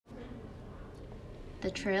The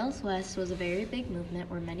Trails West was a very big movement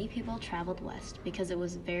where many people traveled west because it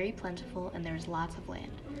was very plentiful and there was lots of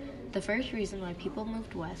land. The first reason why people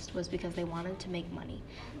moved west was because they wanted to make money.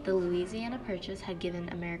 The Louisiana Purchase had given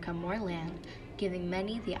America more land, giving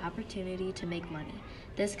many the opportunity to make money.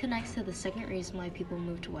 This connects to the second reason why people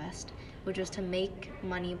moved west, which was to make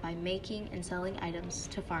money by making and selling items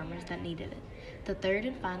to farmers that needed it. The third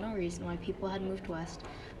and final reason why people had moved west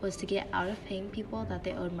was to get out of paying people that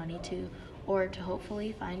they owed money to, or to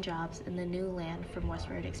hopefully find jobs in the new land from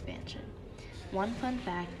westward expansion. One fun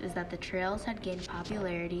fact is that the trails had gained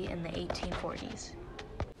popularity in the 1840s.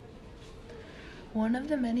 One of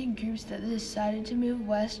the many groups that decided to move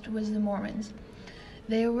west was the Mormons.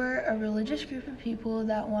 They were a religious group of people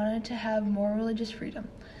that wanted to have more religious freedom.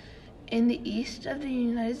 In the east of the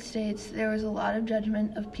United States, there was a lot of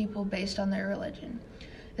judgment of people based on their religion.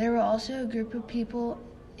 There were also a group of people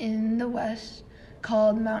in the west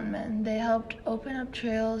called Mountain Men. They helped open up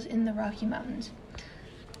trails in the Rocky Mountains.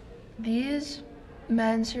 These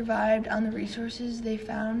men survived on the resources they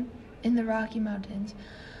found in the Rocky Mountains.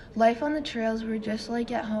 Life on the trails were just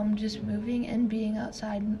like at home, just moving and being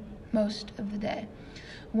outside most of the day.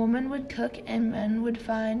 Women would cook and men would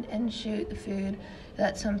find and shoot the food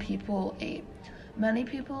that some people ate. Many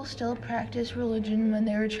people still practiced religion when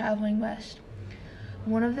they were traveling west.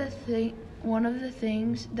 One of the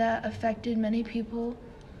things that affected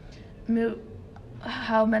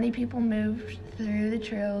how many people moved through the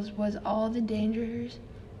trails was all the dangers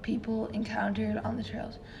people encountered on the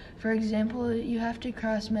trails. For example, you have to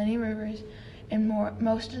cross many rivers, and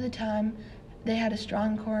most of the time they had a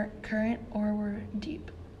strong current or were deep.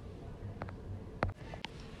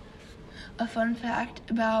 A fun fact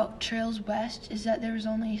about Trails West is that there was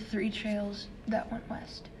only 3 trails that went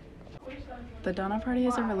west. The Donner Party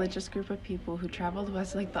is a religious group of people who traveled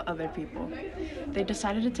west like the other people. They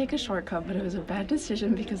decided to take a shortcut, but it was a bad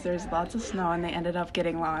decision because there was lots of snow and they ended up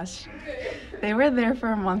getting lost. They were there for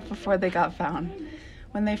a month before they got found.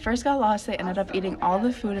 When they first got lost, they ended up eating all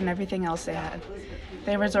the food and everything else they had.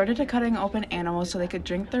 They resorted to cutting open animals so they could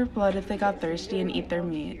drink their blood if they got thirsty and eat their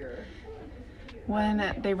meat.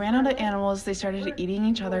 When they ran out of animals, they started eating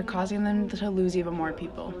each other, causing them to lose even more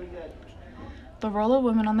people. The role of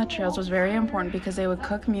women on the trails was very important because they would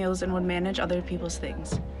cook meals and would manage other people's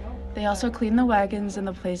things. They also cleaned the wagons and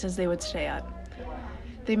the places they would stay at.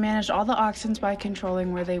 They managed all the oxen by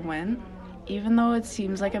controlling where they went. Even though it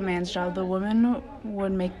seems like a man's job, the women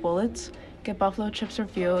would make bullets, get buffalo chips for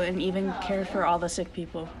fuel, and even care for all the sick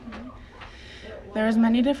people. There was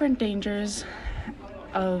many different dangers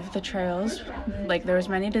of the trails. There was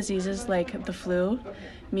many diseases like the flu,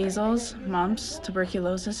 measles, mumps,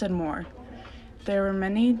 tuberculosis, and more. There were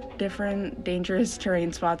many different dangerous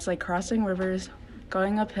terrain spots like crossing rivers,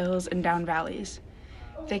 going up hills, and down valleys.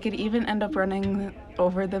 They could even end up running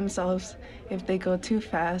over themselves if they go too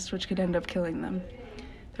fast, which could end up killing them.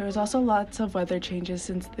 There was also lots of weather changes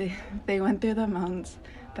since they went through the mountains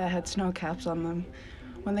that had snow caps on them.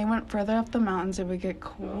 When they went further up the mountains, it would get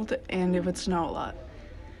cold and it would snow a lot.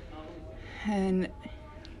 And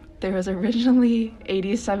there was originally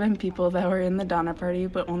 87 people that were in the Donner Party,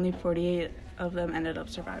 but only 48 of them ended up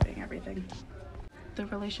surviving everything. The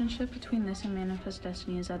relationship between this and Manifest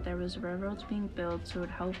Destiny is that there was railroads being built so it would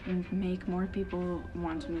help make more people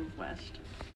want to move west.